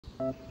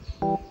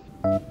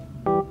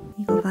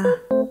이거 봐.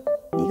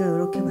 네가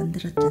이렇게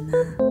만들었잖아.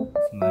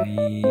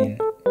 스마일,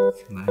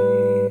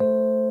 스마일.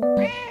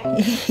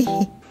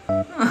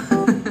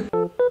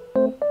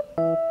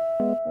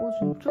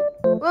 진짜?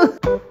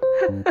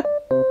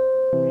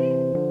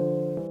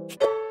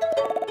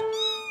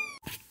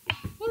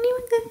 이리와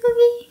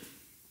깍깍이.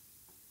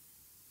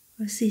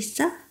 올 수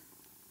있어?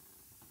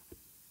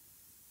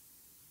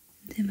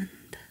 내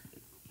맞는다.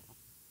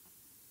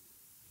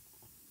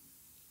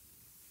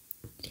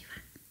 이리와.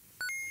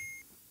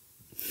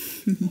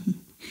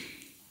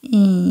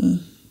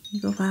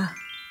 이거 봐.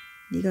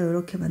 네가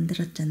이렇게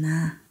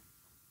만들었잖아.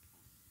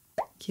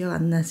 기억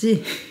안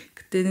나지?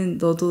 그때는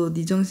너도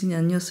네 정신이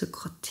아니었을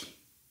것 같아.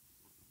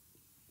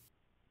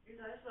 일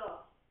다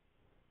했어.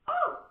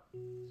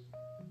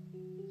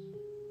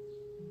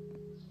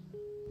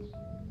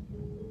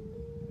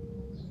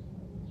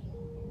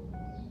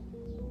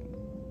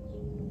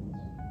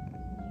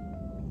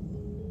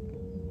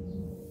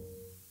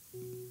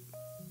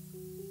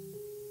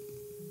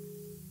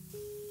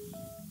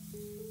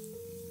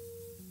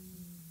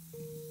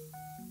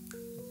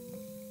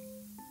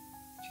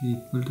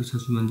 이빨도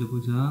자주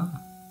만져보자.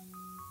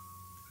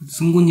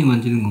 승곤이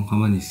만지는 건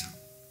가만히 있어.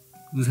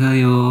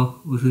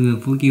 웃어요.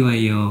 웃으면 복이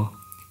와요.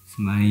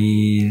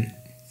 스마일,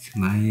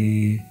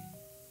 스마일,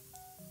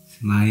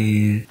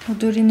 스마일.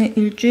 오들이는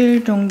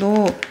일주일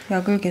정도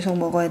약을 계속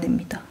먹어야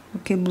됩니다.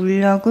 이렇게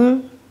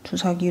물약을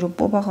주사기로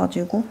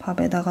뽑아가지고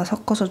밥에다가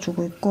섞어서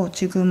주고 있고,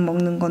 지금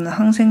먹는 거는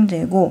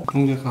항생제고.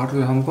 항생제가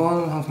하루에 한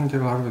번,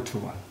 항생제가 하루에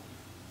 2번.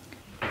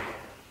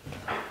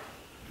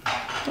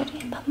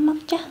 오들이 밥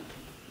먹자.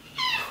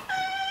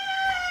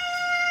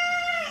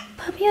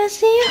 밥이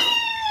왔어요.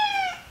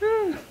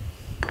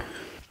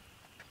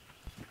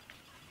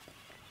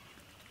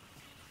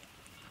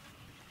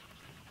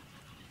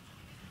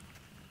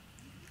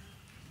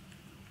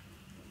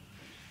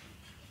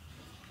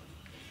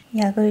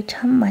 약을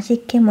참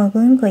맛있게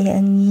먹은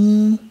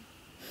고양이.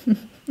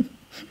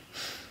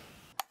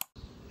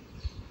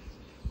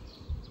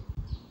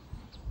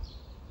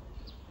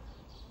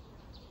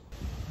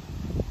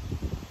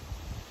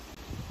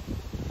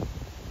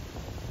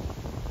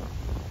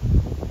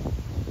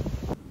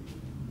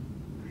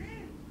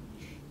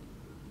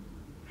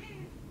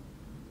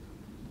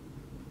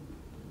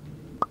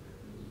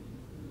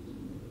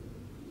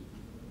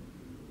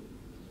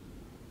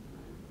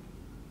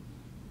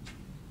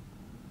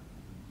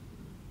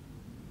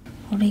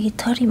 우리 애기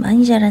털이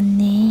많이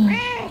자랐네.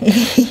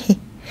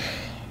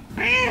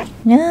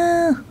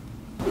 야,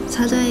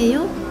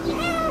 사자예요?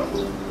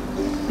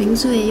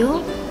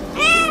 맹수예요?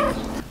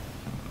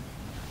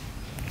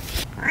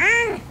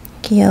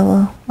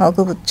 귀여워.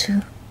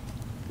 어그부츠.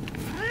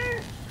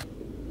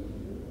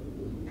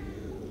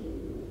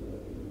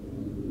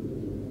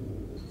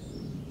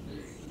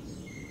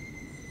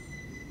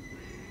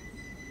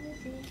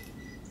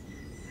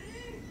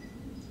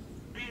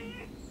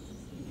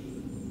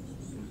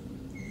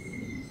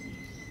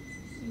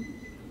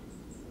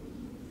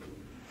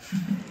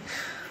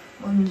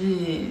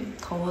 뭔지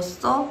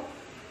더웠어?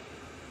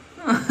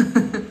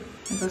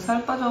 내가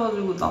살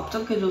빠져가지고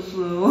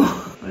납작해졌어요.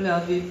 원래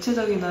아주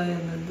입체적인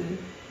나이였는데.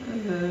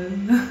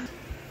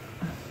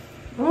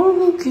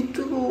 어우, 귀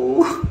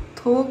뜨거워.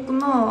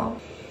 더웠구나.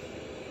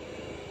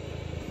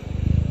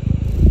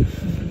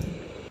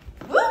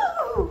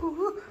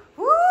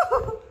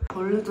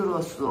 벌레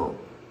들어왔어.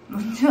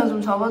 먼지야,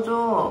 좀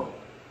잡아줘.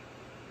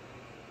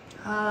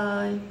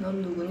 하이,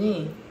 넌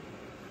누구니?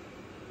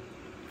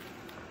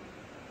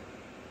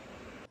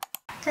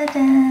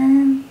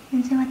 짜잔!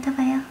 이제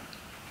맡아봐요.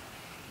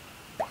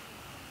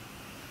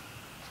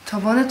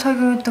 저번에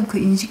착용했던 그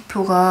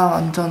인식표가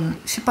완전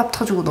실밥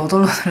터지고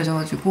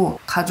너덜너덜해져가지고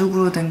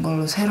가죽으로 된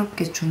걸로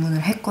새롭게 주문을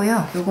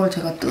했고요. 이걸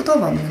제가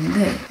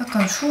뜯어봤는데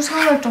약간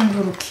수상할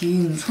정도로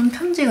긴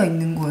손편지가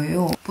있는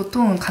거예요.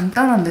 보통은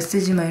간단한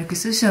메시지만 이렇게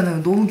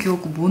쓰시잖아요. 너무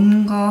귀엽고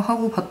뭔가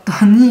하고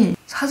봤더니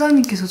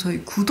사장님께서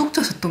저희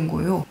구독자셨던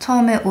거예요.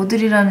 처음에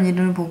오들이라는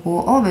이름을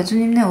보고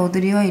매주님네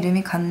오들이와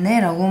이름이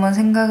같네 라고만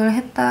생각을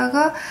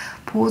했다가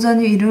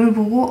보호자님 이름을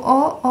보고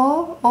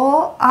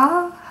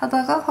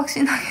하다가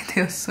확신하게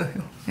되었어요.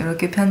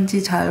 이렇게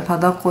편지 잘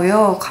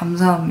받았고요.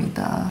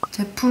 감사합니다.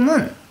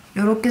 제품은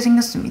이렇게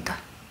생겼습니다.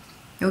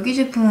 여기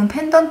제품은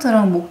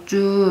펜던트랑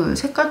목줄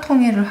색깔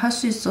통일을 할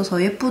수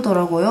있어서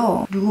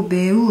예쁘더라고요. 그리고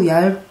매우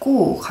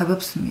얇고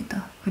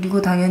가볍습니다.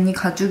 그리고 당연히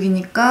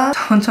가죽이니까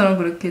저처럼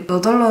그렇게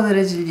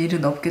너덜너덜해질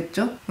일은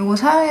없겠죠? 이거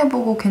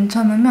사용해보고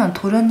괜찮으면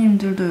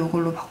도련님들도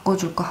이걸로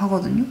바꿔줄까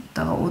하거든요.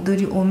 이따가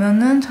오들이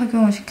오면은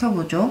착용을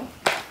시켜보죠.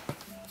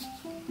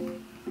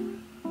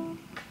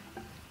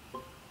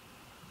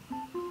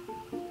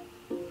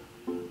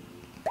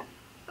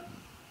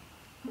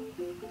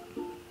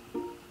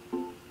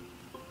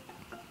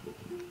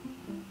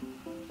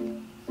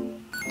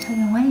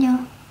 착용 완료.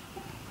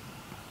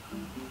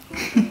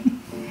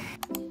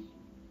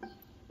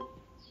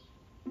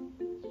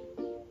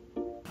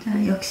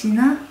 자,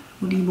 역시나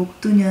우리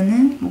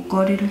목두녀는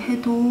목걸이를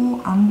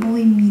해도 안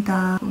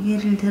보입니다.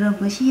 고개를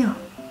들어보시오.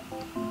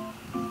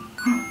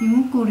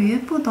 이모? 목걸이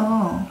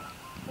예쁘다.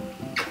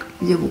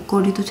 이제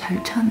목걸이도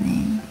잘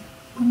차네.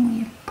 너무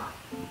예뻐.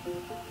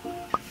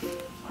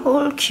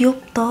 헐,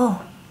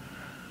 귀엽다.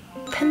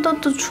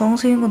 펜던트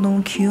주황색인 거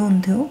너무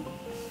귀여운데요?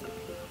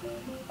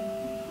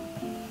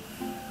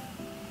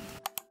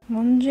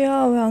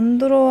 먼지야, 왜 안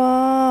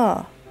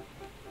들어와?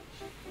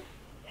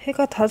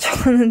 해가 다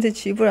져가는데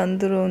집을 안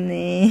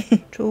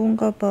들어오네.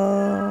 좋은가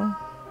봐.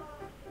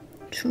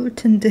 추울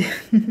텐데.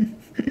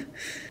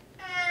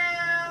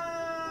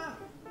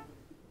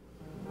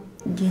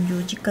 이제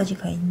요지까지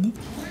가 있네.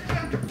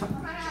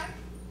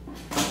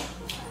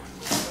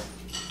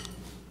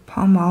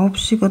 밤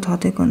 9시가 다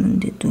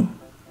돼가는데도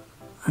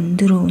안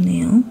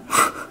들어오네요.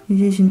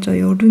 이제 진짜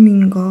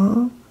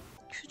여름인가?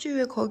 휴지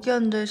왜 거기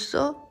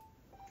앉아있어?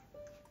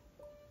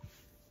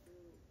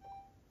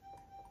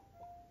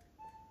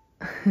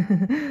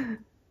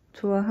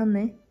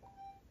 좋아하네.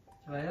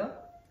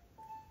 좋아요?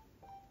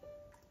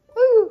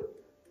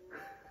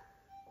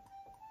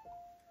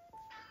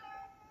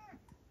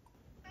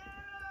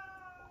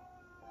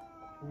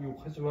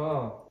 욕하지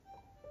마.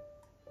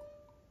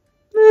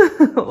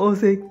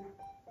 어색.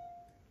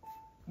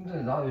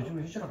 근데 나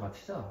요즘에 휴지랑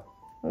같이 자.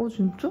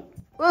 진짜?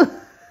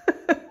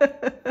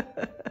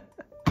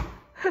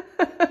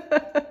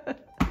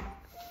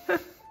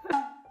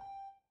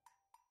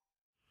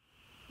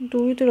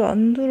 너희들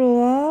안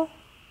들어와?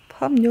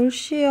 밤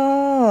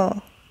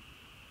 10시야.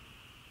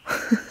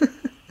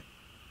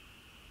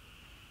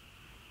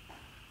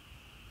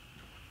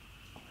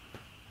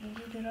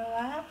 여기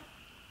들어와?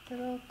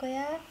 들어올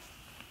거야?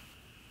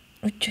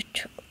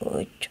 어쩌쩌,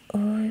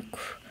 어이구.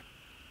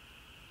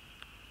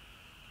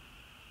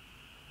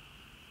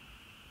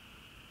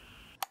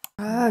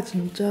 아,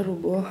 진짜로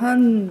뭐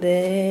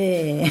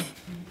하는데.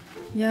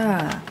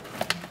 야,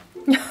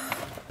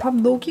 밥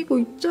녹이고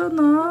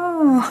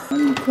있잖아.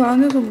 아니, 그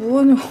안에서 뭐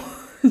하냐고.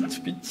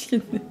 진짜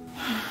미치겠네.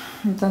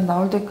 일단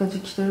나올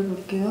때까지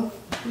기다려볼게요.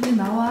 이제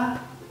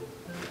나와.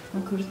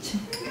 그렇지.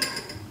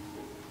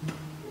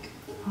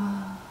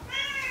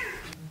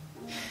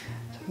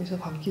 저기서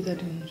밥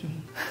기다리는 중.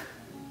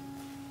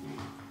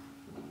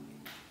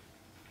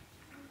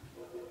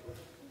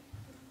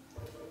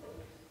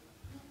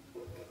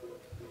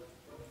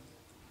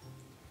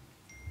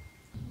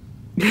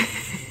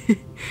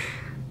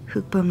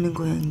 흙 밟는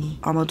고양이.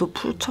 아마도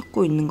풀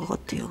찾고 있는 것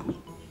같아요.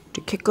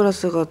 우리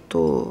캣그라스가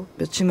또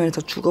며칠 만에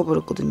다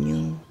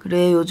죽어버렸거든요.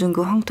 그래, 요즘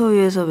그 황토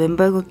위에서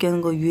맨발걷기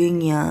하는 거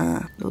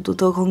유행이야. 너도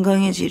더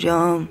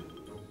건강해지렴.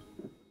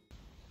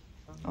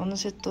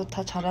 어느새 또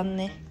다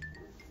자랐네.